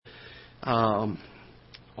on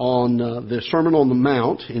the Sermon on the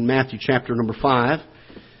Mount in Matthew chapter number 5,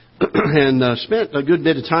 and spent a good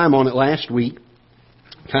bit of time on it last week,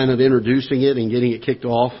 kind of introducing it and getting it kicked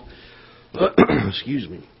off. Excuse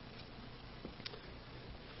me.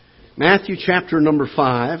 Matthew chapter number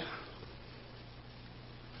 5.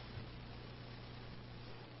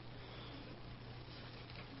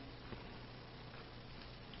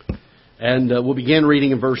 And we'll begin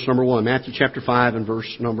reading in verse number 1. Matthew chapter 5 and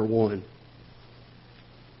verse number 1.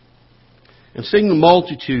 And seeing the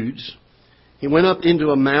multitudes, he went up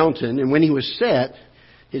into a mountain, and when he was set,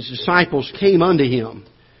 his disciples came unto him.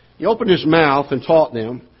 He opened his mouth and taught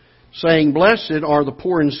them, saying, Blessed are the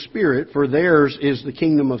poor in spirit, for theirs is the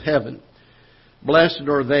kingdom of heaven. Blessed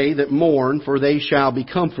are they that mourn, for they shall be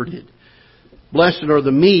comforted. Blessed are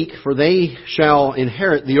the meek, for they shall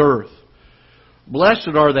inherit the earth. Blessed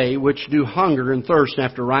are they which do hunger and thirst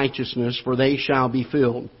after righteousness, for they shall be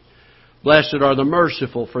filled. Blessed are the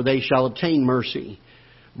merciful, for they shall obtain mercy.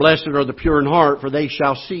 Blessed are the pure in heart, for they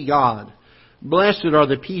shall see God. Blessed are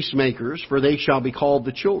the peacemakers, for they shall be called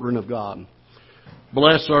the children of God.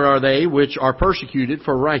 Blessed are they which are persecuted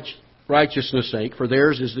for righteousness' sake, for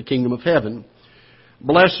theirs is the kingdom of heaven.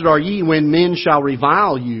 Blessed are ye when men shall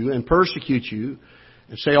revile you and persecute you,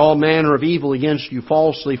 and say all manner of evil against you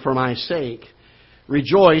falsely for my sake.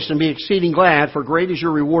 Rejoice and be exceeding glad, for great is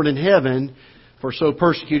your reward in heaven, for so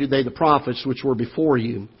persecuted they the prophets which were before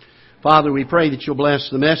you. Father, we pray that you'll bless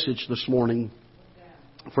the message this morning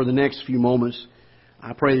for the next few moments.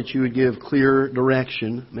 I pray that you would give clear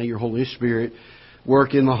direction. May your Holy Spirit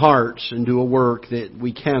work in the hearts and do a work that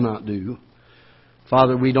we cannot do.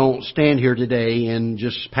 Father, we don't stand here today and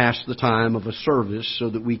just pass the time of a service so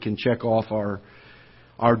that we can check off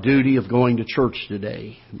our duty of going to church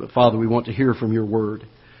today. But Father, we want to hear from your word.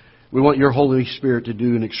 We want your Holy Spirit to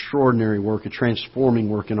do an extraordinary work, a transforming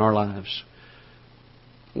work in our lives.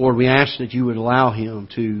 Lord, we ask that you would allow him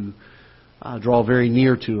to draw very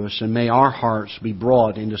near to us, and may our hearts be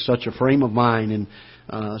brought into such a frame of mind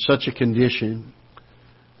and such a condition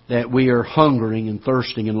that we are hungering and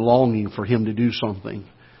thirsting and longing for him to do something.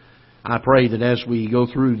 I pray that as we go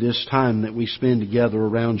through this time that we spend together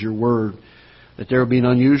around your word, that there will be an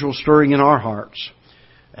unusual stirring in our hearts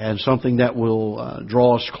and something that will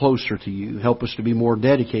draw us closer to you. Help us to be more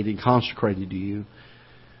dedicated and consecrated to you.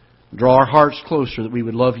 Draw our hearts closer that we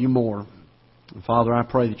would love you more. And Father, I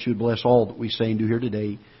pray that you would bless all that we say and do here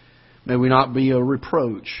today. May we not be a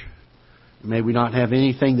reproach. May we not have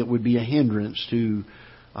anything that would be a hindrance to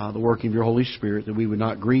the working of your Holy Spirit, that we would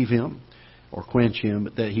not grieve him or quench him,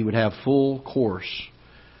 but that he would have full course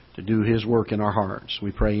to do his work in our hearts.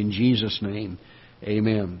 We pray in Jesus' name.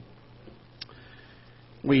 Amen.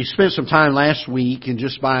 We spent some time last week, and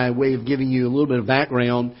just by way of giving you a little bit of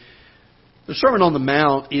background, the Sermon on the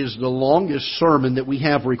Mount is the longest sermon that we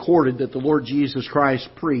have recorded that the Lord Jesus Christ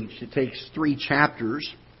preached. It takes 3 chapters.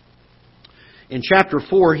 In chapter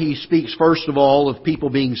 4, he speaks first of all of people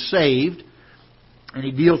being saved, and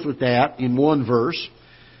he deals with that in 1 verse.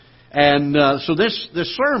 And so this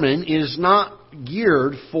sermon is not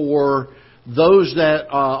geared for those that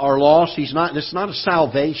are lost. This is not a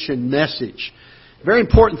salvation message. Very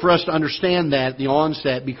important for us to understand that at the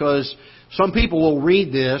onset, because some people will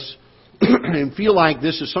read this and feel like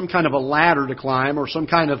this is some kind of a ladder to climb or some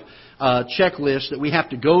kind of checklist that we have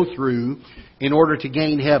to go through in order to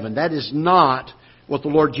gain heaven. That is not what the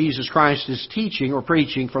Lord Jesus Christ is teaching or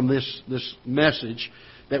preaching from this message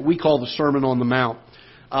that we call the Sermon on the Mount.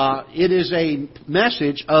 It is a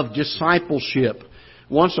message of discipleship.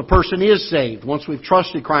 Once a person is saved, once we've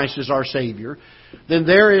trusted Christ as our Savior, then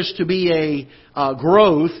there is to be a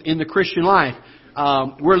growth in the Christian life.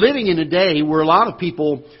 We're living in a day where a lot of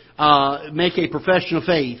people make a profession of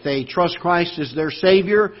faith. They trust Christ as their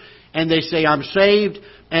Savior, and they say, I'm saved.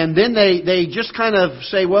 And then they just kind of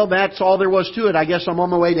say, well, that's all there was to it. I guess I'm on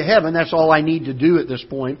my way to heaven. That's all I need to do at this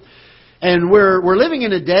point. And we're living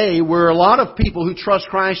in a day where a lot of people who trust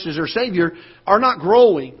Christ as their Savior are not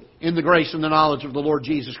growing in the grace and the knowledge of the Lord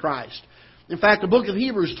Jesus Christ. In fact, the book of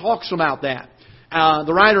Hebrews talks about that.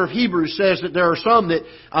 The writer of Hebrews says that there are some that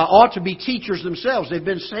ought to be teachers themselves. They've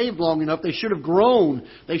been saved long enough. They should have grown.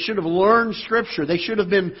 They should have learned Scripture. They should have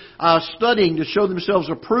been studying to show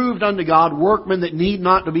themselves approved unto God, workmen that need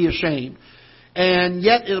not to be ashamed. And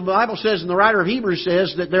yet the Bible says, and the writer of Hebrews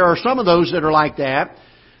says, that there are some of those that are like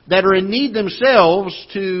that are in need themselves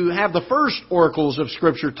to have the first oracles of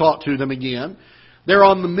Scripture taught to them again. They're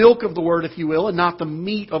on the milk of the Word, if you will, and not the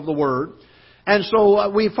meat of the Word. And so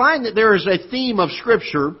we find that there is a theme of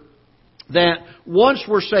Scripture that once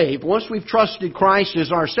we're saved, once we've trusted Christ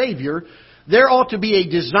as our Savior, there ought to be a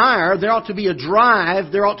desire, there ought to be a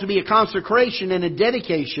drive, there ought to be a consecration and a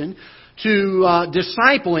dedication to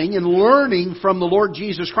discipling and learning from the Lord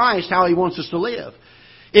Jesus Christ how He wants us to live.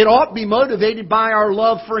 It ought to be motivated by our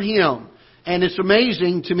love for Him. And it's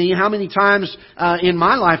amazing to me how many times in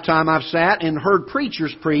my lifetime I've sat and heard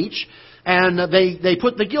preachers preach, and they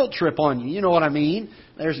put the guilt trip on you. You know what I mean?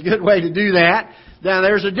 There's a good way to do that. Now,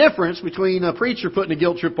 there's a difference between a preacher putting a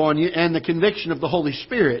guilt trip on you and the conviction of the Holy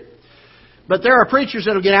Spirit. But there are preachers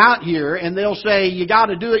that will get out here and they'll say, you got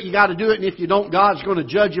to do it, and if you don't, God's going to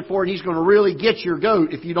judge you for it, and He's going to really get your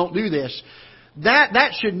goat if you don't do this.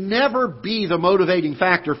 That should never be the motivating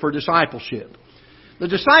factor for discipleship. The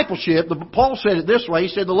discipleship, Paul said it this way, he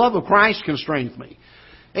said, the love of Christ constraineth me.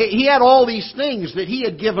 He had all these things that he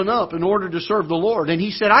had given up in order to serve the Lord. And he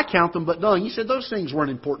said, I count them but dung. He said, those things weren't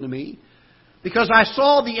important to me. Because I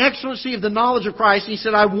saw the excellency of the knowledge of Christ. He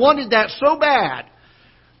said, I wanted that so bad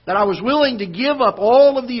that I was willing to give up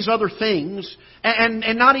all of these other things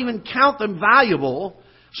and not even count them valuable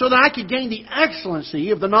so that I could gain the excellency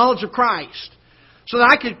of the knowledge of Christ. So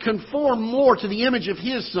that I could conform more to the image of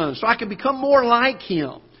His Son. So I could become more like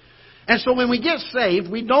Him. And so when we get saved,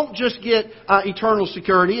 we don't just get eternal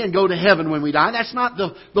security and go to heaven when we die. That's not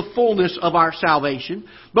the fullness of our salvation.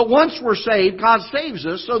 But once we're saved, God saves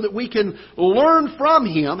us so that we can learn from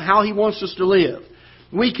Him how He wants us to live.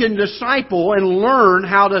 We can disciple and learn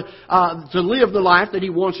how to live the life that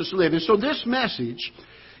He wants us to live. And so this message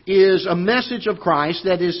is a message of Christ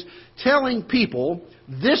that is telling people,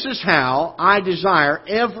 this is how I desire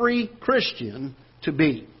every Christian to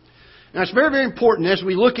be. Now it's very, very important as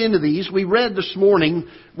we look into these. We read this morning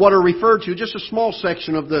what are referred to, just a small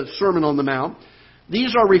section of the Sermon on the Mount.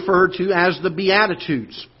 These are referred to as the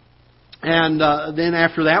Beatitudes. And then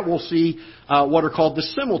after that we'll see what are called the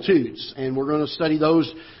Similitudes. And we're going to study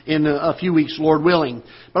those in a few weeks, Lord willing.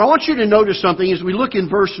 But I want you to notice something as we look in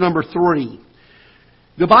verse number 3.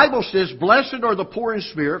 The Bible says, blessed are the poor in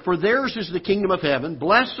spirit, for theirs is the kingdom of heaven.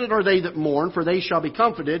 Blessed are they that mourn, for they shall be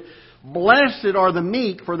comforted. Blessed are the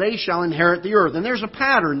meek, for they shall inherit the earth. And there's a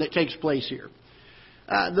pattern that takes place here.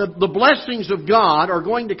 The blessings of God are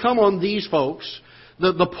going to come on these folks,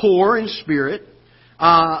 the poor in spirit.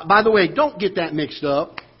 By the way, don't get that mixed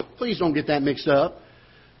up. Please don't get that mixed up.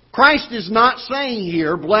 Christ is not saying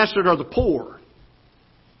here, blessed are the poor.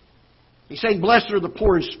 He's saying, blessed are the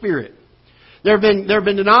poor in spirit. There have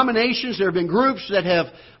been denominations, there have been groups that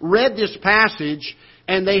have read this passage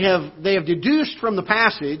and they have deduced from the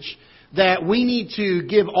passage that we need to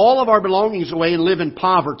give all of our belongings away and live in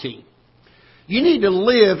poverty. You need to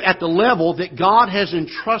live at the level that God has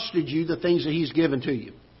entrusted you the things that He's given to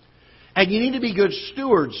you. And you need to be good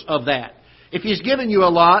stewards of that. If He's given you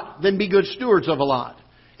a lot, then be good stewards of a lot.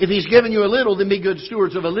 If He's given you a little, then be good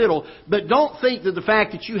stewards of a little. But don't think that the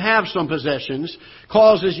fact that you have some possessions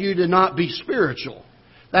causes you to not be spiritual.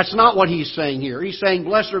 That's not what He's saying here. He's saying,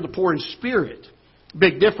 blessed are the poor in spirit.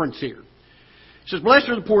 Big difference here. He says, blessed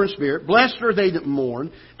are the poor in spirit, blessed are they that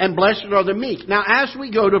mourn, and blessed are the meek. Now, as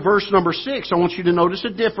we go to verse number 6, I want you to notice a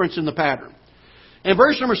difference in the pattern. In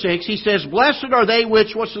verse number 6, he says, blessed are they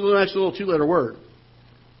which, what's the next little two-letter word?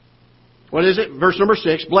 What is it? Verse number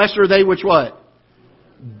 6, blessed are they which what?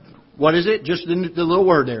 What is it? Just the little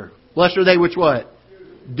word there. Blessed are they which what?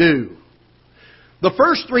 Do. The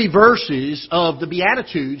first 3 verses of the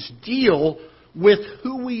Beatitudes deal with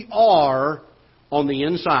who we are on the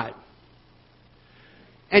inside.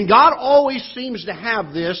 And God always seems to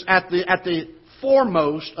have this at the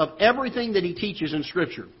foremost of everything that He teaches in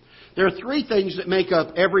Scripture. There are 3 things that make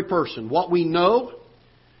up every person. What we know,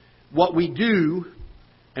 what we do,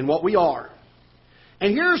 and what we are.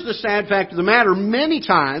 And here's the sad fact of the matter. Many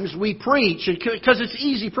times we preach, because it's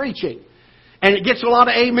easy preaching. And it gets a lot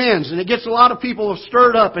of amens. And it gets a lot of people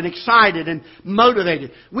stirred up and excited and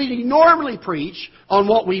motivated. We normally preach on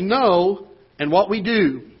what we know and what we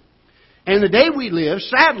do. And the day we live,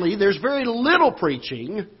 sadly, there's very little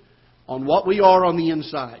preaching on what we are on the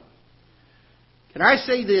inside. Can I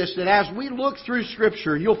say this, that as we look through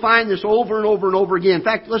Scripture, you'll find this over and over and over again. In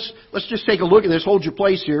fact, let's just take a look at this. Hold your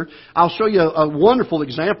place here. I'll show you a wonderful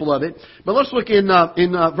example of it. But let's look in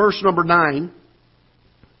verse number 9.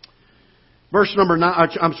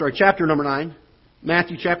 Chapter number 9.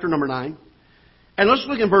 Matthew chapter number 9. And let's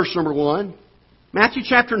look in verse number 1. Matthew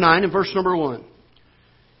chapter 9 and verse number 1.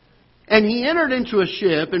 And he entered into a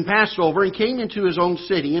ship and passed over and came into his own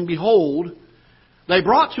city. And behold, they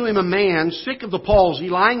brought to him a man sick of the palsy,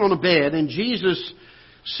 lying on a bed. And Jesus,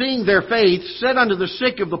 seeing their faith, said unto the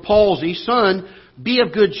sick of the palsy, Son, be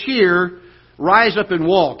of good cheer, rise up and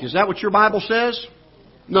walk. Is that what your Bible says?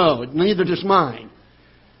 No, neither does mine.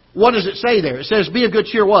 What does it say there? It says, be of good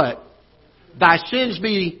cheer what? thy sins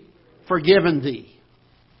be forgiven thee.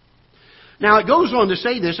 Now it goes on to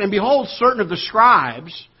say this, and behold, certain of the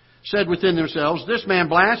scribes said within themselves, this man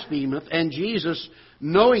blasphemeth. And Jesus,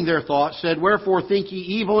 knowing their thoughts, said, wherefore think ye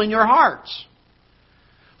evil in your hearts?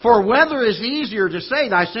 For whether is easier to say,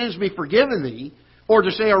 thy sins be forgiven thee, or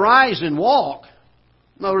to say, arise and walk?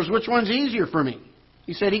 In other words, which one's easier for me?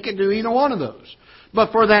 He said he could do either one of those.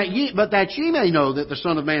 But that ye may know that the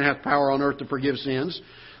Son of Man hath power on earth to forgive sins,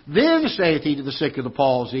 then saith he to the sick of the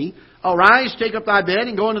palsy, arise, take up thy bed,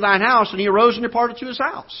 and go into thine house. And he arose and departed to his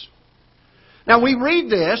house. Now we read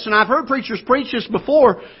this, and I've heard preachers preach this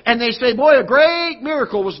before, and they say, boy, a great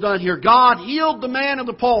miracle was done here. God healed the man of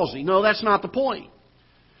the palsy. No, that's not the point.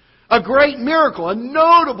 A great miracle, a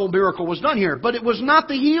notable miracle was done here, but it was not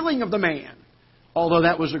the healing of the man, although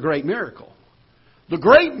that was a great miracle. The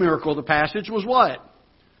great miracle of the passage was what?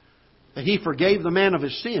 That he forgave the man of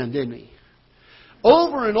his sin, didn't he?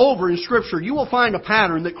 Over and over in Scripture, you will find a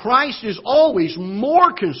pattern that Christ is always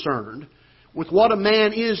more concerned with what a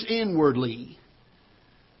man is inwardly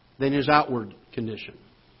than his outward condition.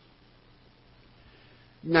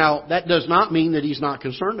 Now, that does not mean that He's not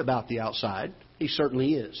concerned about the outside. He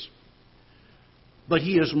certainly is. But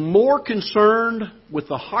He is more concerned with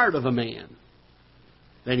the heart of a man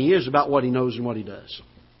than He is about what he knows and what he does.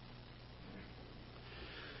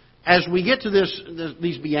 As we get to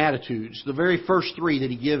these Beatitudes, the very first three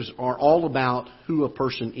that He gives are all about who a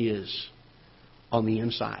person is on the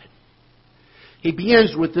inside. He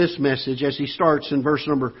begins with this message as he starts in verse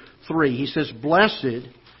number 3. He says, blessed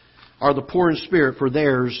are the poor in spirit, for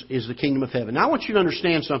theirs is the kingdom of heaven. Now I want you to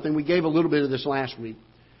understand something. We gave a little bit of this last week.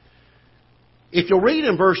 If you'll read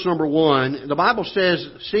in verse number 1, the Bible says,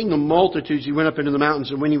 seeing the multitudes, He went up into the mountains,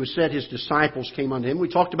 and when He was set, His disciples came unto Him. We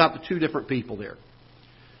talked about the two different people there.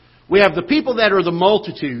 We have the people that are the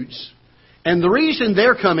multitudes, and the reason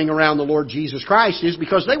they're coming around the Lord Jesus Christ is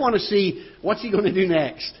because they want to see what's He going to do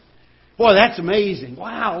next. Boy, that's amazing.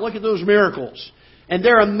 Wow, look at those miracles. And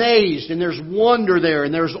they're amazed, and there's wonder there,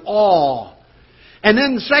 and there's awe. And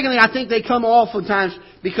then secondly, I think they come oftentimes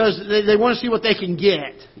because they want to see what they can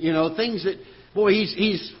get. You know, things that, boy,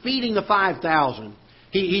 he's feeding the 5,000.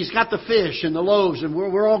 He's got the fish and the loaves, and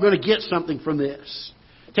we're all going to get something from this.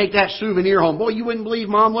 Take that souvenir home. Boy, you wouldn't believe,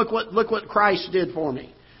 Mom, look what Christ did for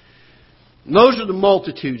me. And those are the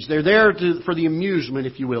multitudes. They're there for the amusement,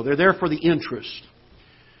 if you will. They're there for the interest.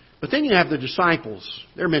 But then you have the disciples.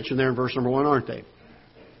 They're mentioned there in verse number 1, aren't they?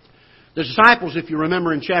 The disciples, if you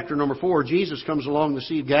remember in chapter number 4, Jesus comes along the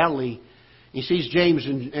Sea of Galilee. He sees James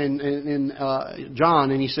and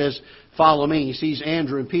John, and He says, follow me. He sees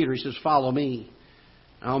Andrew and Peter. He says, follow me.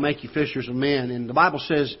 I'll make you fishers of men. And the Bible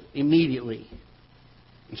says immediately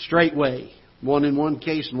and straightway, one in one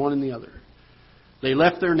case and one in the other. They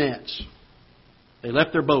left their nets. They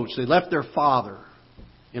left their boats. They left their father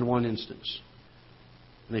in one instance.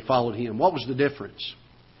 And they followed Him. What was the difference?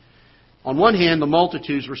 On one hand, the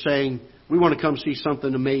multitudes were saying, we want to come see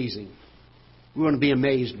something amazing. We want to be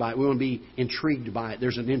amazed by it. We want to be intrigued by it.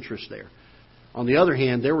 There's an interest there. On the other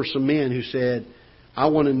hand, there were some men who said, I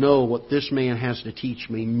want to know what this man has to teach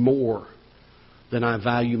me more than I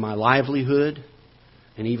value my livelihood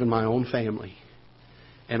and even my own family.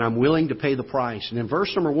 And I'm willing to pay the price. And in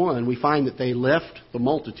verse number 1, we find that they left the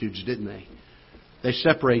multitudes, didn't they? They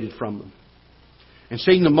separated from them. And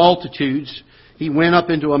seeing the multitudes, He went up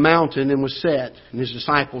into a mountain and was set, and His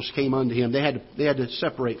disciples came unto Him. They had to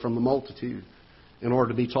separate from the multitude in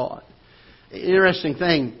order to be taught. Interesting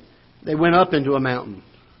thing, they went up into a mountain.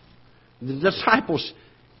 The disciples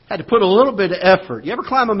had to put a little bit of effort. You ever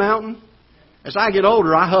climb a mountain? As I get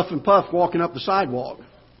older, I huff and puff walking up the sidewalk.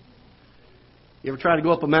 You ever try to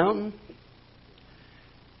go up a mountain?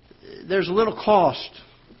 There's a little cost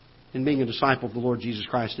in being a disciple of the Lord Jesus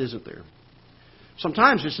Christ, isn't there?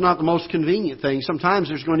 Sometimes it's not the most convenient thing. Sometimes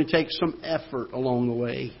there's going to take some effort along the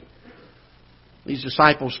way. These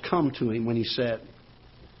disciples come to Him when He's set.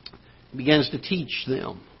 He begins to teach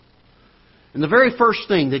them. And the very first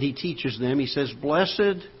thing that He teaches them, He says,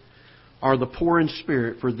 blessed are the poor in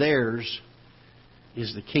spirit, for theirs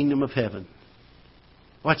is the kingdom of heaven.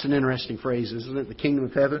 Well, that's an interesting phrase, isn't it? The kingdom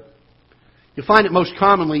of heaven. You'll find it most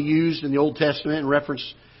commonly used in the Old Testament in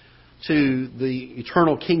reference to the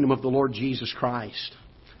eternal kingdom of the Lord Jesus Christ.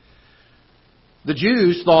 The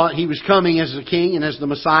Jews thought He was coming as the King and as the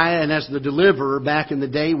Messiah and as the deliverer back in the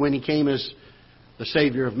day when He came as the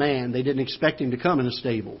Savior of man. They didn't expect Him to come in a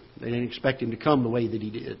stable. They didn't expect Him to come the way that He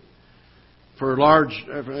did. In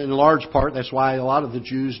a large part, that's why a lot of the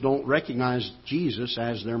Jews don't recognize Jesus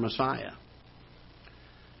as their Messiah.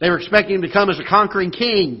 They were expecting Him to come as a conquering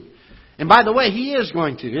king. And by the way, He is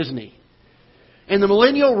going to, isn't He? And the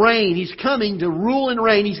millennial reign, He's coming to rule and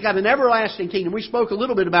reign. He's got an everlasting kingdom. We spoke a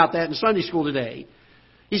little bit about that in Sunday school today.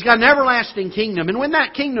 He's got an everlasting kingdom. And when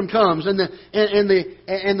that kingdom comes, and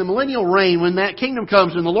the millennial reign, when that kingdom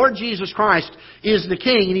comes and the Lord Jesus Christ is the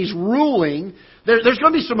King and He's ruling, there's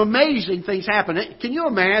going to be some amazing things happen. Can you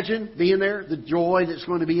imagine being there? The joy that's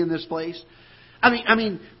going to be in this place? I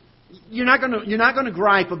mean, you're not going to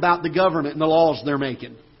gripe about the government and the laws they're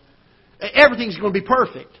making. Everything's going to be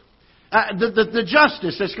perfect. The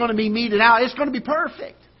justice that's going to be meted out, it's going to be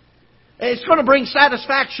perfect. It's going to bring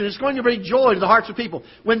satisfaction. It's going to bring joy to the hearts of people.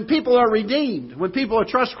 When people are redeemed, when people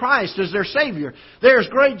trust Christ as their Savior, there's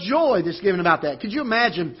great joy that's given about that. Could you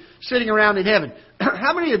imagine sitting around in heaven?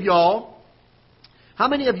 How many of y'all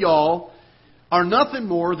are nothing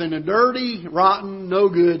more than a dirty, rotten, no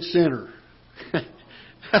good sinner?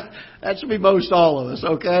 That should be most all of us,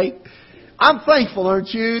 okay? I'm thankful, aren't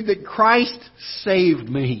you, that Christ saved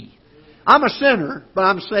me. I'm a sinner, but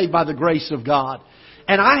I'm saved by the grace of God.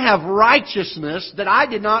 And I have righteousness that I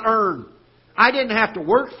did not earn. I didn't have to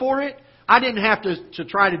work for it. I didn't have to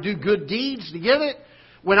try to do good deeds to get it.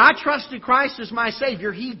 When I trusted Christ as my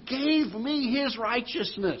Savior, He gave me His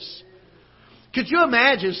righteousness. Could you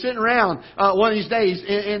imagine sitting around one of these days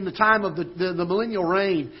in the time of the millennial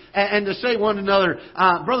reign and to say one to another,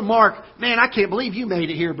 Brother Mark, man, I can't believe you made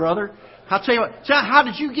it here, brother. I'll tell you what, how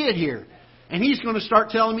did you get here? And he's going to start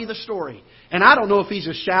telling me the story. And I don't know if he's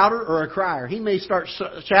a shouter or a crier. He may start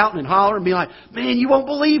shouting and hollering and be like, man, you won't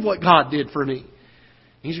believe what God did for me.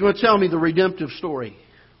 He's going to tell me the redemptive story.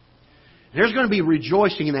 There's going to be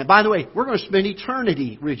rejoicing in that. By the way, we're going to spend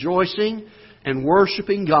eternity rejoicing and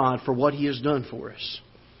worshiping God for what He has done for us.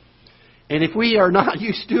 And if we are not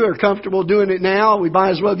used to or comfortable doing it now, we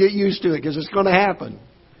might as well get used to it because it's going to happen.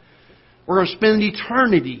 We're going to spend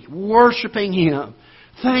eternity worshiping Him,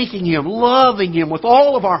 thanking Him, loving Him with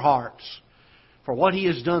all of our hearts for what He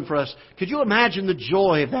has done for us. Could you imagine the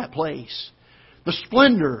joy of that place? The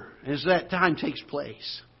splendor as that time takes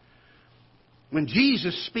place. When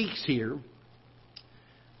Jesus speaks here,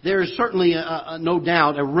 there is certainly no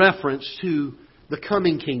doubt a reference to the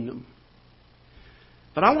coming kingdom.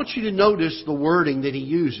 But I want you to notice the wording that He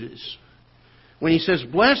uses. When He says,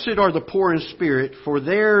 blessed are the poor in spirit, for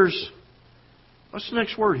theirs... What's the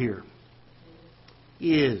next word here?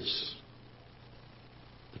 Is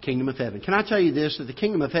the kingdom of heaven. Can I tell you this? That the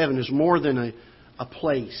kingdom of heaven is more than a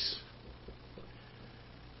place.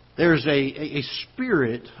 There's a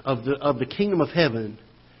spirit of the kingdom of heaven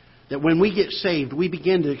that when we get saved, we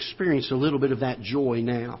begin to experience a little bit of that joy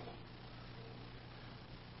now.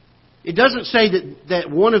 It doesn't say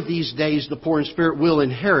that one of these days the poor in spirit will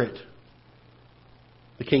inherit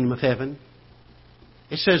the kingdom of heaven.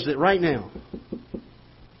 It says that right now,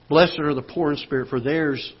 blessed are the poor in spirit, for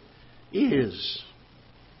theirs is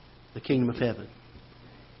the kingdom of heaven.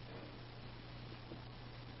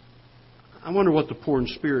 I wonder what the poor in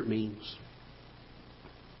spirit means.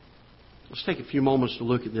 Let's take a few moments to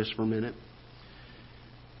look at this for a minute.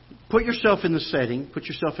 Put yourself in the setting. Put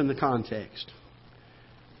yourself in the context.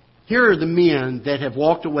 Here are the men that have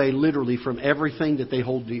walked away literally from everything that they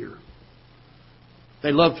hold dear.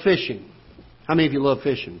 They love fishing. How many of you love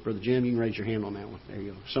fishing? Brother Jim, you can raise your hand on that one. There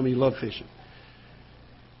you go. Some of you love fishing.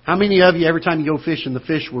 How many of you, every time you go fishing, the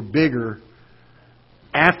fish were bigger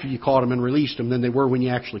after you caught them and released them than they were when you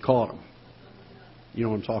actually caught them? You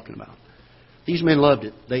know what I'm talking about. These men loved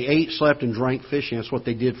it. They ate, slept, and drank fishing. That's what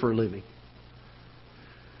they did for a living.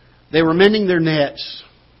 They were mending their nets.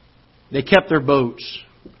 They kept their boats.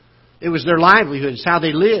 It was their livelihood. It's how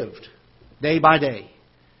they lived day by day.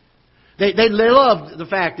 They loved the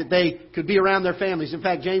fact that they could be around their families. In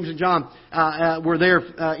fact, James and John were there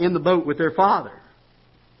in the boat with their father,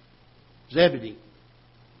 Zebedee.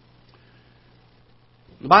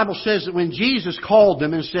 The Bible says that when Jesus called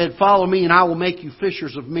them and said, follow me and I will make you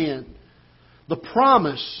fishers of men, the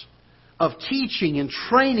promise of teaching and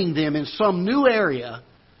training them in some new area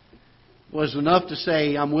was enough to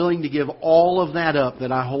say, I'm willing to give all of that up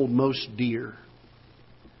that I hold most dear.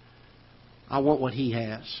 I want what He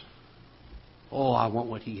has. Oh, I want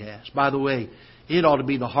what He has. By the way, it ought to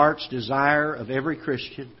be the heart's desire of every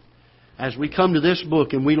Christian as we come to this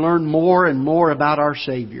book and we learn more and more about our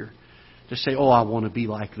Savior to say, oh, I want to be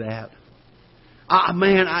like that.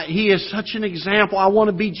 He is such an example. I want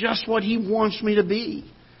to be just what He wants me to be.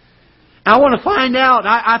 I want to find out.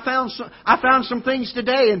 I found some things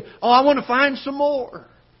today, and I want to find some more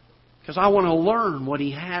because I want to learn what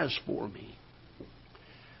He has for me.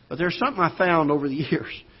 But there's something I found over the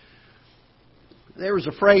years. There was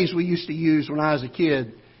a phrase we used to use when I was a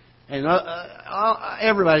kid, and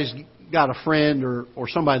everybody's got a friend or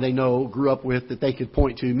somebody they know, grew up with, that they could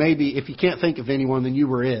point to. Maybe if you can't think of anyone, then you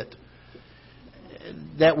were it.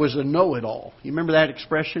 That was a know-it-all. You remember that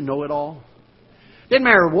expression, know-it-all? Didn't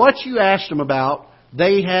matter what you asked them about,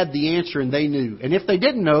 they had the answer and they knew. And if they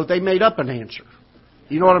didn't know, they made up an answer.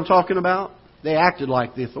 You know what I'm talking about? They acted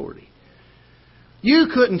like the authority. You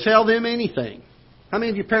couldn't tell them anything. How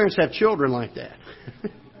many of your parents have children like that?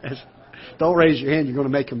 Don't raise your hand, you're going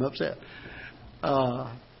to make them upset.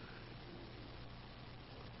 I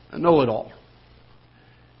know it all.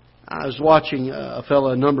 I was watching a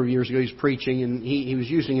fellow a number of years ago. He was preaching, and he was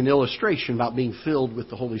using an illustration about being filled with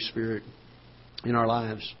the Holy Spirit in our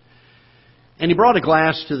lives. And he brought a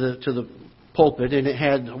glass to the pulpit, and it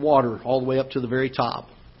had water all the way up to the very top.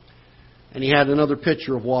 And he had another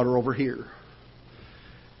pitcher of water over here.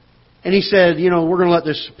 And he said, we're going to let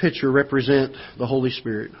this pitcher represent the Holy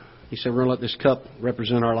Spirit. He said, we're going to let this cup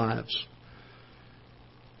represent our lives.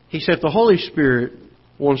 He said, the Holy Spirit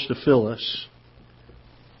wants to fill us,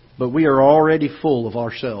 but we are already full of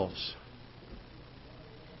ourselves.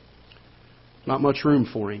 Not much room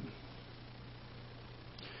for Him.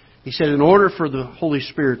 He said, in order for the Holy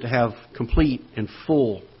Spirit to have complete and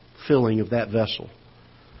full filling of that vessel,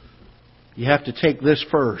 you have to take this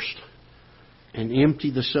first and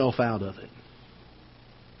empty the self out of it.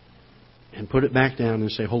 And put it back down and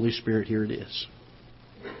say, Holy Spirit, here it is.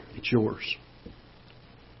 It's yours.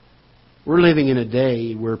 We're living in a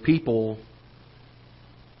day where people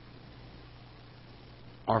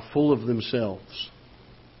are full of themselves.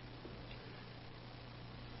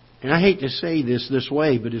 And I hate to say this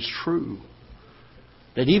way, but it's true.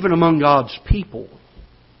 That even among God's people,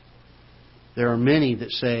 there are many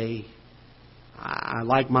that say, I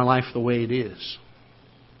like my life the way it is.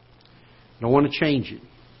 I don't want to change it.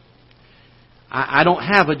 I don't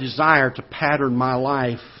have a desire to pattern my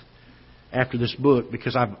life after this book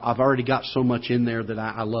because I've already got so much in there that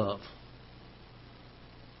I love.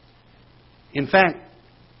 In fact,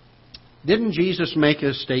 didn't Jesus make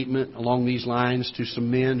a statement along these lines to some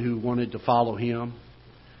men who wanted to follow Him?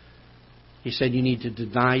 He said, you need to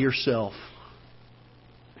deny yourself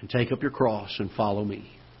and take up your cross and follow me.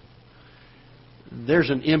 There's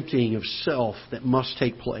an emptying of self that must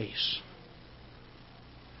take place.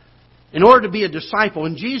 In order to be a disciple,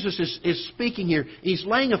 and Jesus is speaking here, He's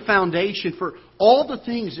laying a foundation for all the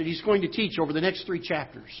things that He's going to teach over the next 3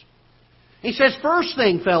 chapters. He says, first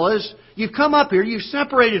thing, fellas, you've come up here, you've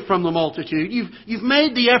separated from the multitude, you've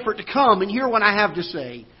made the effort to come and hear what I have to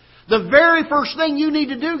say. The very first thing you need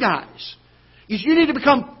to do, guys, is you need to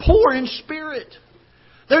become poor in spirit.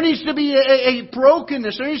 There needs to be a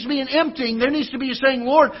brokenness. There needs to be an emptying. There needs to be a saying,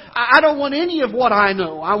 Lord, I don't want any of what I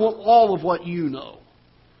know. I want all of what you know.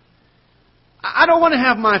 I don't want to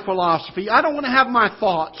have my philosophy. I don't want to have my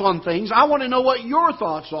thoughts on things. I want to know what your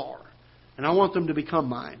thoughts are. And I want them to become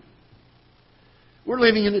mine. We're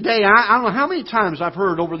living in a day, I don't know how many times I've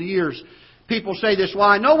heard over the years people say this, well,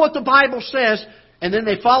 I know what the Bible says, and then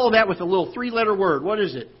they follow that with a little 3-letter word. What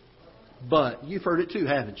is it? But. You've heard it too,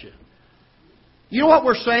 haven't you? You know what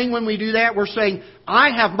we're saying when we do that? We're saying,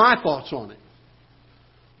 I have my thoughts on it.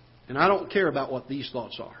 And I don't care about what these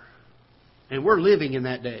thoughts are. And we're living in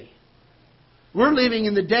that day. We're living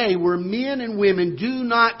in the day where men and women do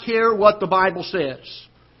not care what the Bible says.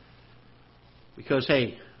 Because,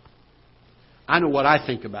 hey, I know what I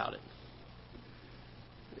think about it.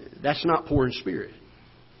 That's not poor in spirit.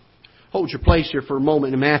 Hold your place here for a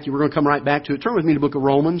moment in Matthew. We're going to come right back to it. Turn with me to the book of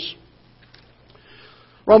Romans.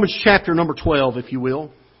 Romans chapter number 12, if you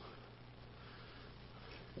will.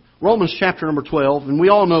 Romans chapter number 12. And we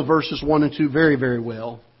all know verses 1 and 2 very, very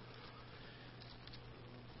well.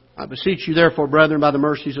 I beseech you, therefore, brethren, by the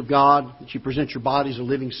mercies of God, that you present your bodies a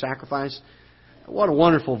living sacrifice. What a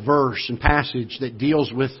wonderful verse and passage that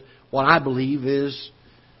deals with what I believe is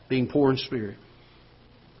being poor in spirit.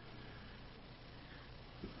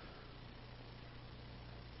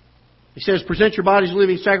 He says, present your bodies a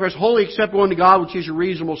living sacrifice, wholly acceptable unto God, which is your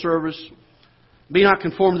reasonable service. Be not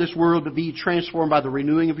conformed to this world, but be transformed by the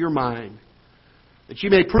renewing of your mind, that you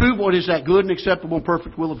may prove what is that good and acceptable and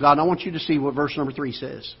perfect will of God. And I want you to see what verse number 3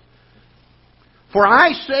 says. For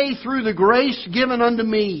I say through the grace given unto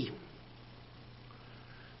me,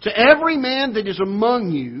 to every man that is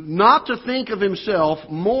among you, not to think of himself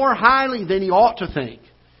more highly than he ought to think,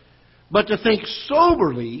 but to think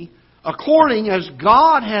soberly, according as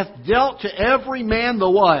God hath dealt to every man the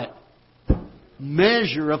what?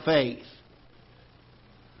 Measure of faith.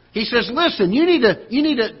 He says, listen, you need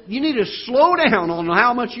to slow down on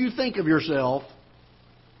how much you think of yourself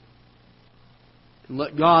and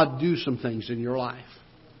let God do some things in your life.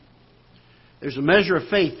 There's a measure of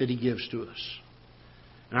faith that He gives to us.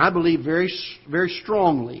 And I believe very, very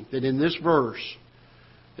strongly that in this verse,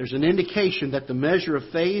 there's an indication that the measure of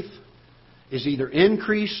faith is either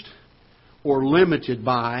increased or limited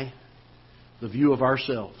by the view of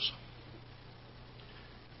ourselves.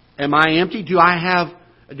 Am I empty? Do I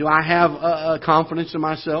have confidence in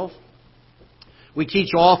myself? We teach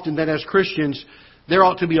often that as Christians, there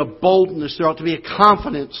ought to be a boldness, there ought to be a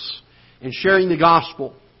confidence in sharing the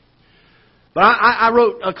gospel. But I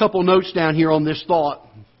wrote a couple notes down here on this thought.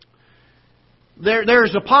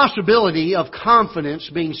 There's a possibility of confidence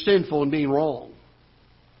being sinful and being wrong.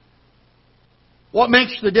 What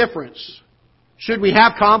makes the difference? Should we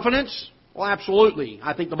have confidence? Well, absolutely.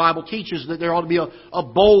 I think the Bible teaches that there ought to be a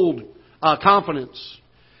bold confidence.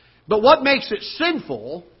 But what makes it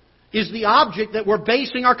sinful is the object that we're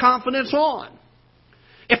basing our confidence on.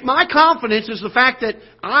 If my confidence is the fact that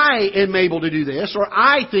I am able to do this, or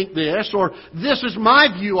I think this, or this is my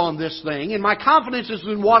view on this thing, and my confidence is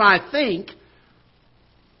in what I think,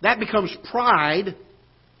 that becomes pride,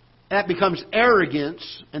 that becomes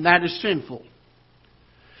arrogance, and that is sinful.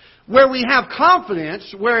 Where we have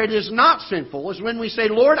confidence, where it is not sinful, is when we say,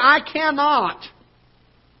 Lord, I cannot.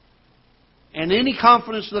 And any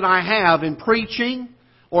confidence that I have in preaching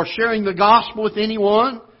or sharing the gospel with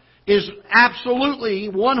anyone is absolutely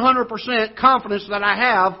 100% confidence that I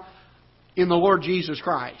have in the Lord Jesus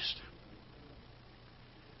Christ.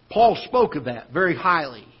 Paul spoke of that very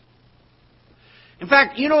highly. In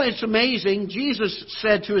fact, it's amazing. Jesus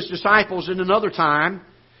said to His disciples in another time,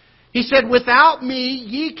 He said, without me,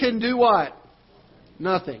 ye can do what?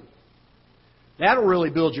 Nothing. That'll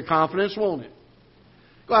really build your confidence, won't it?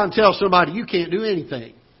 Go out and tell somebody you can't do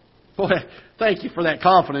anything. Boy, thank you for that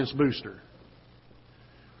confidence booster.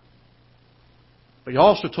 But He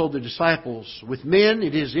also told the disciples, with men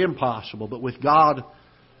it is impossible, but with God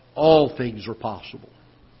all things are possible.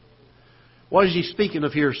 What is He speaking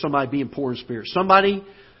of here? Somebody being poor in spirit. Somebody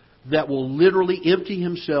that will literally empty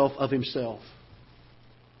himself of himself.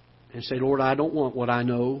 And say, Lord, I don't want what I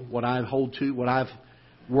know, what I hold to, what I've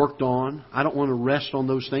worked on. I don't want to rest on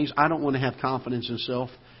those things. I don't want to have confidence in self.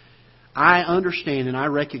 I understand and I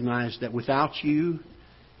recognize that without You,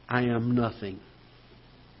 I am nothing.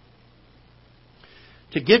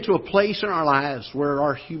 To get to a place in our lives where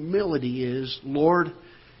our humility is, Lord,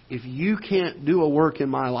 if You can't do a work in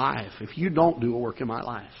my life, if You don't do a work in my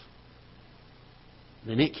life,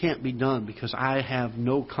 then it can't be done because I have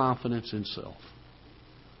no confidence in self.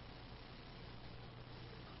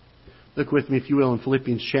 Look with me, if you will, in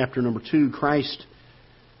Philippians chapter number 2. Christ,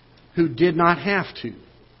 who did not have to,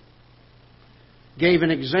 gave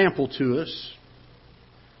an example to us.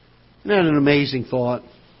 Isn't that an amazing thought?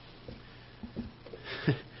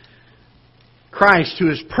 Christ, who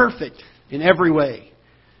is perfect in every way,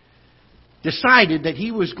 decided that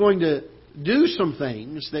He was going to do some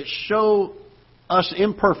things that show us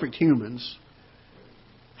imperfect humans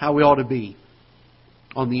how we ought to be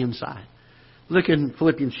on the inside. Look in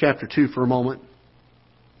Philippians chapter 2 for a moment.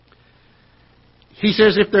 He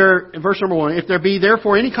says, in verse number 1, if there be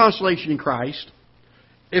therefore any consolation in Christ,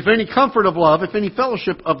 if any comfort of love, if any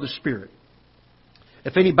fellowship of the Spirit,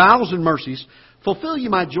 if any bowels and mercies, fulfill ye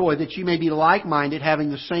my joy, that ye may be like-minded,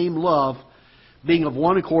 having the same love, being of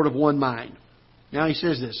one accord, of one mind. Now he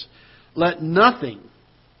says this, let nothing,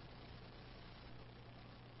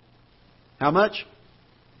 how much?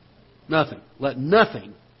 Nothing. Let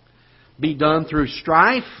nothing be done through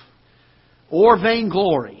strife or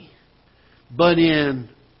vainglory, but in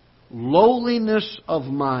lowliness of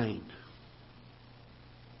mind.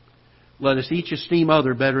 Let us each esteem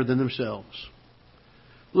other better than themselves.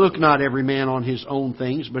 Look not every man on his own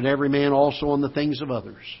things, but every man also on the things of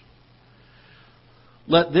others.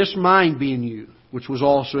 Let this mind be in you, which was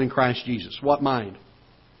also in Christ Jesus. What mind?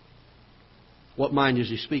 What mind is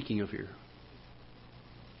He speaking of here?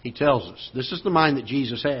 He tells us. This is the mind that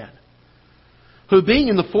Jesus had. Who being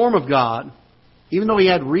in the form of God, even though He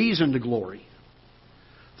had reason to glory,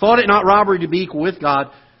 thought it not robbery to be equal with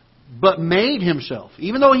God, but made Himself,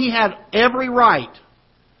 even though He had every right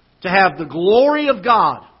to have the glory of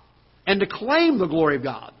God and to claim the glory of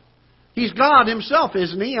God. He's God Himself,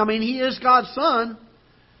 isn't He? I mean, He is God's Son.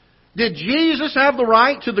 Did Jesus have the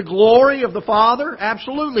right to the glory of the Father?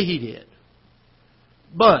 Absolutely He did.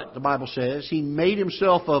 But, the Bible says, He made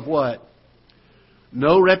Himself of what?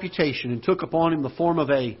 No reputation, and took upon Him the form of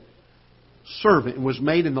a servant, and was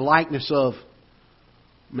made in the likeness of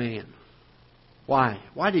man. Why?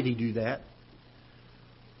 Why did He do that?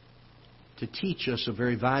 To teach us a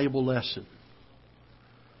very valuable lesson.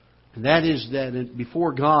 And that is that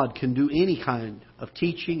before God can do any kind of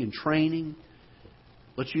teaching and training,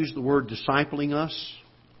 let's use the word discipling us,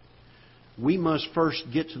 we must first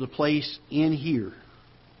get to the place in here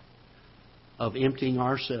of emptying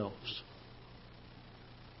ourselves.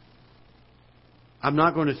 I'm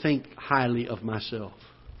not going to think highly of myself.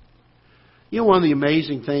 You know, one of the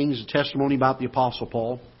amazing things, the testimony about the Apostle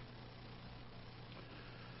Paul,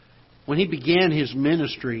 when he began his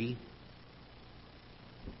ministry,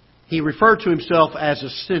 he referred to himself as a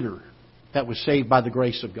sinner that was saved by the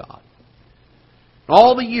grace of God.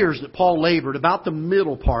 All the years that Paul labored, about the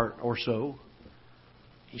middle part or so,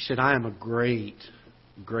 he said, I am a great,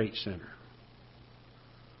 great sinner.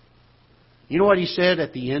 You know what he said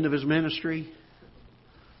at the end of his ministry?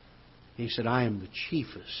 He said, I am the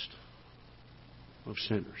chiefest of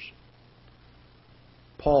sinners.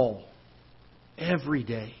 Paul, every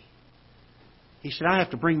day, he said, I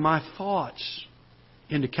have to bring my thoughts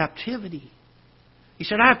into captivity. He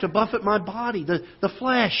said, I have to buffet my body, the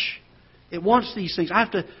flesh. It wants these things. I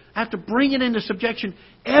have to bring it into subjection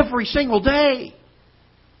every single day,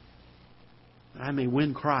 that I may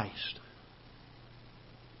win Christ.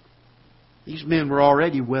 These men were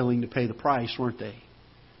already willing to pay the price, weren't they?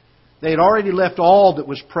 They had already left all that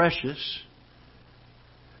was precious.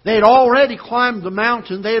 They had already climbed the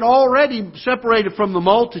mountain. They had already separated from the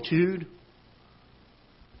multitude.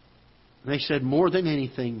 And they said, more than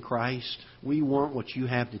anything, Christ, we want what you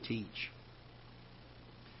have to teach.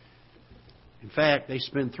 In fact, they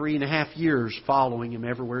spent 3.5 years following Him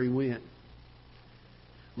everywhere He went.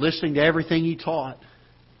 Listening to everything He taught.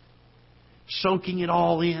 Soaking it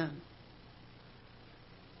all in.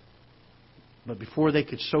 But before they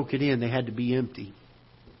could soak it in, they had to be empty.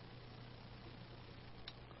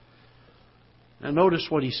 Now notice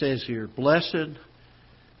what he says here. Blessed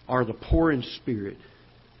are the poor in spirit,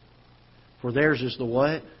 for theirs is the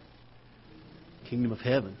what? Kingdom of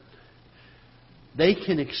heaven. They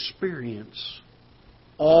can experience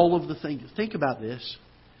all of the things. Think about this.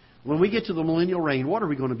 When we get to the millennial reign, what are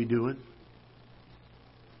we going to be doing?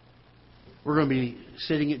 We're going to be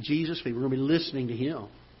sitting at Jesus' feet. We're going to be listening to Him.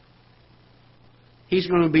 He's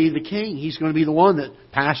going to be the king. He's going to be the one that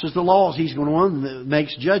passes the laws. He's going to be the one that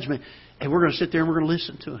makes judgment. And we're going to sit there and we're going to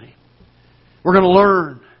listen to Him. We're going to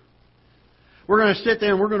learn. We're going to sit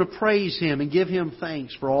there and we're going to praise Him and give Him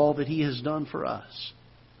thanks for all that He has done for us.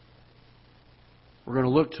 We're going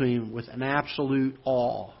to look to Him with an absolute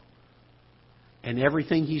awe. And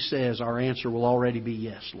everything He says, our answer will already be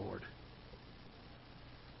yes, Lord.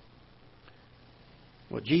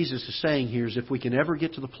 What Jesus is saying here is if we can ever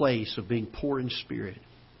get to the place of being poor in spirit,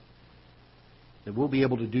 that we'll be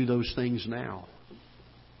able to do those things now.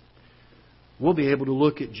 We'll be able to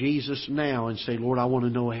look at Jesus now and say, Lord, I want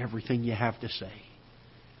to know everything you have to say.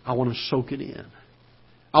 I want to soak it in.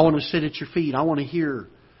 I want to sit at your feet. I want to hear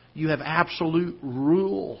you have absolute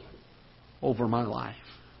rule over my life.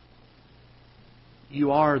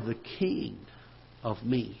 You are the King of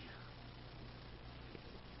me.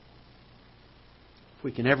 If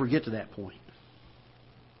we can ever get to that point.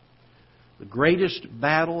 The greatest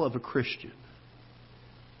battle of a Christian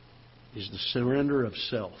is the surrender of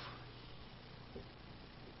self.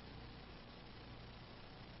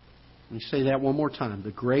 Let me say that one more time.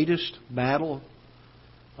 The greatest battle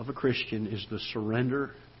of a Christian is the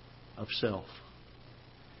surrender of self.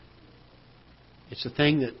 It's a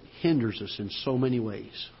thing that hinders us in so many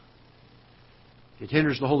ways. It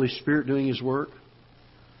hinders the Holy Spirit doing His work.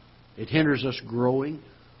 It hinders us growing.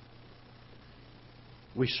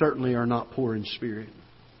 We certainly are not poor in spirit.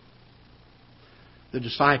 The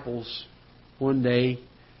disciples, one day,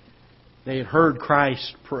 they had heard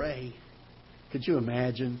Christ pray. Could you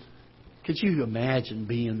imagine? Could you imagine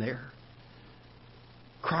being there?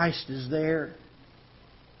 Christ is there.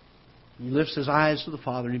 He lifts His eyes to the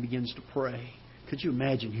Father and He begins to pray. Could you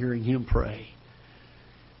imagine hearing Him pray?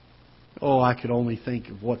 Oh, I could only think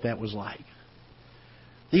of what that was like.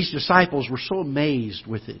 These disciples were so amazed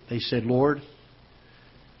with it. They said, Lord,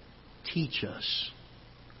 teach us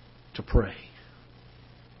to pray.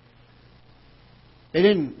 They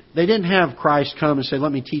didn't have Christ come and say,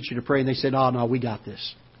 let me teach you to pray. And they said, oh, no, we got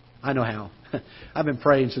this. I know how. I've been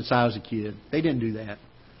praying since I was a kid. They didn't do that.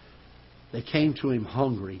 They came to Him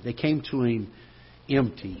hungry. They came to Him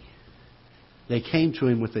empty. They came to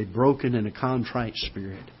Him with a broken and a contrite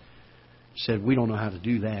spirit. Said, we don't know how to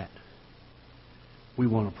do that. We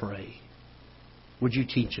want to pray. Would you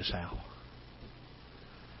teach us how?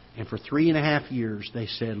 And for 3.5 years they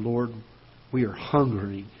said, Lord, we are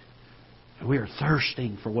hungering and we are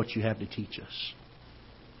thirsting for what you have to teach us.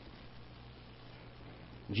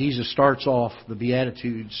 Jesus starts off the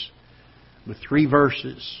Beatitudes with 3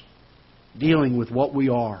 verses dealing with what we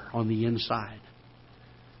are on the inside.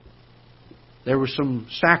 There was some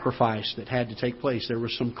sacrifice that had to take place. There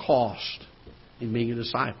was some cost. in being a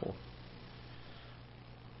disciple.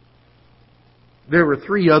 There were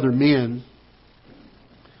 3 other men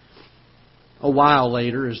a while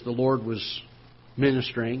later as the Lord was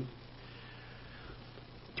ministering.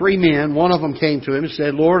 3 men, one of them came to Him and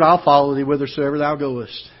said, Lord, I'll follow Thee whithersoever Thou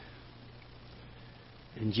goest.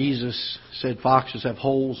 And Jesus said, foxes have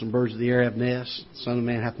holes and birds of the air have nests. The Son of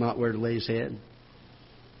Man hath not where to lay His head.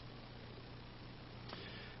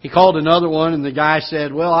 He called another one, and the guy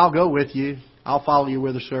said, well, I'll go with you. I'll follow you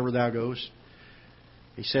whithersoever Thou goest.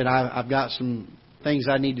 He said, I've got some things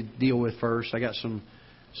I need to deal with first. I got some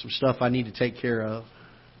stuff I need to take care of.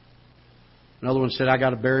 Another one said, I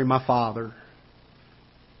got to bury my father.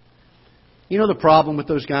 You know, the problem with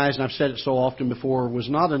those guys, and I've said it so often before, was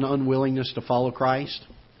not an unwillingness to follow Christ.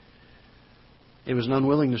 It was an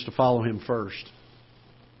unwillingness to follow Him first.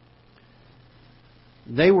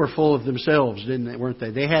 They were full of themselves, weren't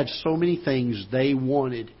they? They had so many things they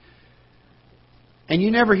wanted. And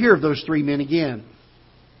you never hear of those 3 men again.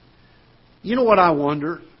 You know what I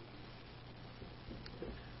wonder?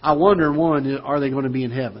 I wonder, one, are they going to be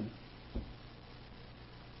in heaven?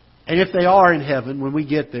 And if they are in heaven, when we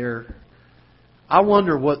get there, I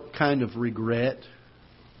wonder what kind of regret,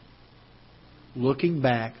 looking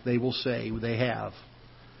back, they will say they have.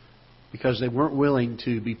 Because they weren't willing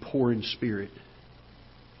to be poor in spirit.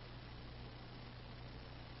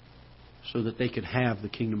 So that they could have the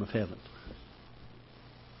kingdom of heaven.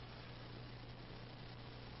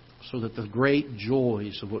 So that the great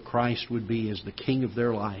joys of what Christ would be as the King of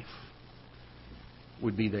their life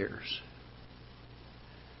would be theirs.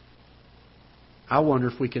 I wonder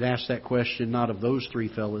if we could ask that question not of those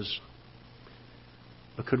 3 fellas,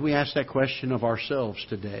 but could we ask that question of ourselves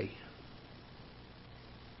today?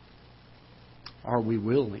 Are we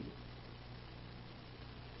willing?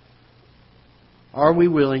 Are we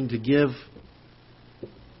willing to give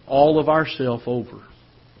all of ourselves over,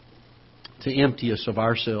 to empty us of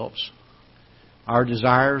ourselves, our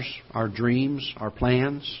desires, our dreams, our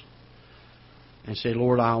plans, and say,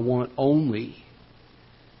 Lord, I want only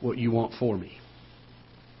what You want for me?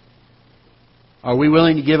 Are we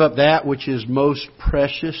willing to give up that which is most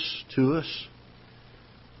precious to us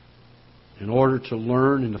in order to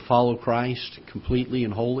learn and to follow Christ completely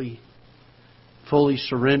and wholly, fully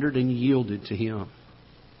surrendered and yielded to Him?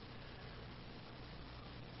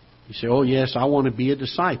 You say, oh yes, I want to be a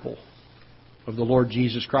disciple of the Lord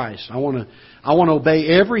Jesus Christ. I want to obey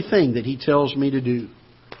everything that He tells me to do.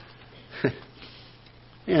 Let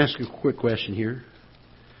me ask you a quick question here.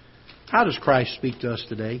 How does Christ speak to us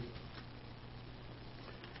today?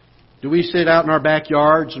 Do we sit out in our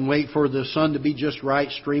backyards and wait for the sun to be just right,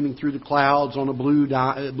 streaming through the clouds on a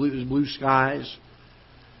blue skies?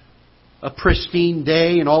 A pristine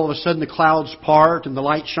day, and all of a sudden the clouds part and the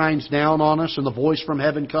light shines down on us and the voice from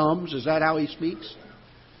heaven comes? Is that how He speaks?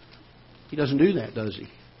 He doesn't do that, does He?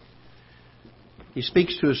 He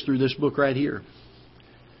speaks to us through this book right here.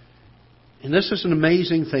 And this is an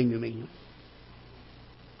amazing thing to me.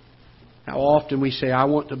 How often we say, I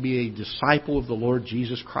want to be a disciple of the Lord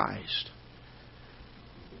Jesus Christ.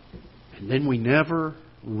 And then we never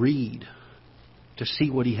read to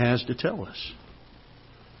see what He has to tell us.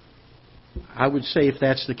 I would say if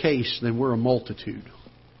that's the case, then we're a multitude.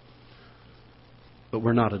 But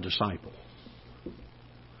we're not a disciple.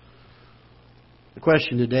 The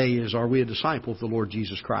question today is, are we a disciple of the Lord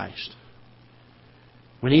Jesus Christ?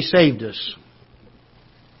 When He saved us,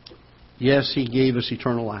 yes, He gave us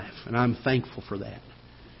eternal life, and I'm thankful for that.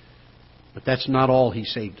 But that's not all He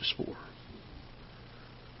saved us for.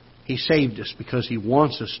 He saved us because He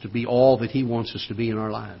wants us to be all that He wants us to be in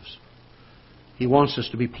our lives. He wants us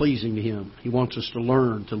to be pleasing to Him. He wants us to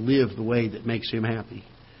learn to live the way that makes Him happy.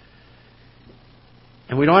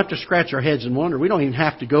 And we don't have to scratch our heads and wonder. We don't even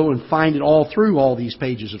have to go and find it all through all these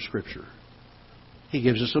pages of Scripture. He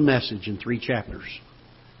gives us a message in 3 chapters.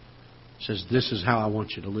 He says, this is how I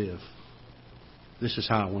want you to live. This is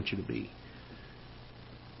how I want you to be.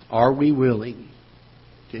 Are we willing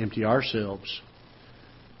to empty ourselves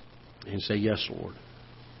and say, yes, Lord,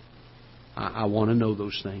 I want to know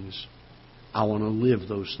those things. I want to live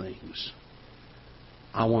those things.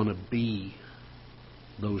 I want to be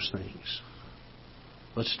those things.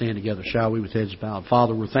 Let's stand together, shall we, with heads bowed.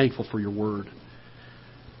 Father, we're thankful for Your Word.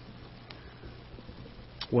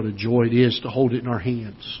 What a joy it is to hold it in our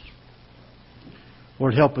hands.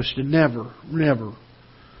 Lord, help us to never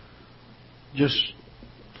just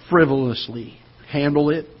frivolously handle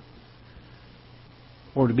it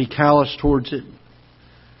or to be callous towards it.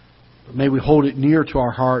 But may we hold it near to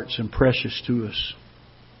our hearts and precious to us.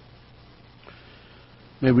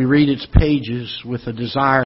 May we read its pages with a desire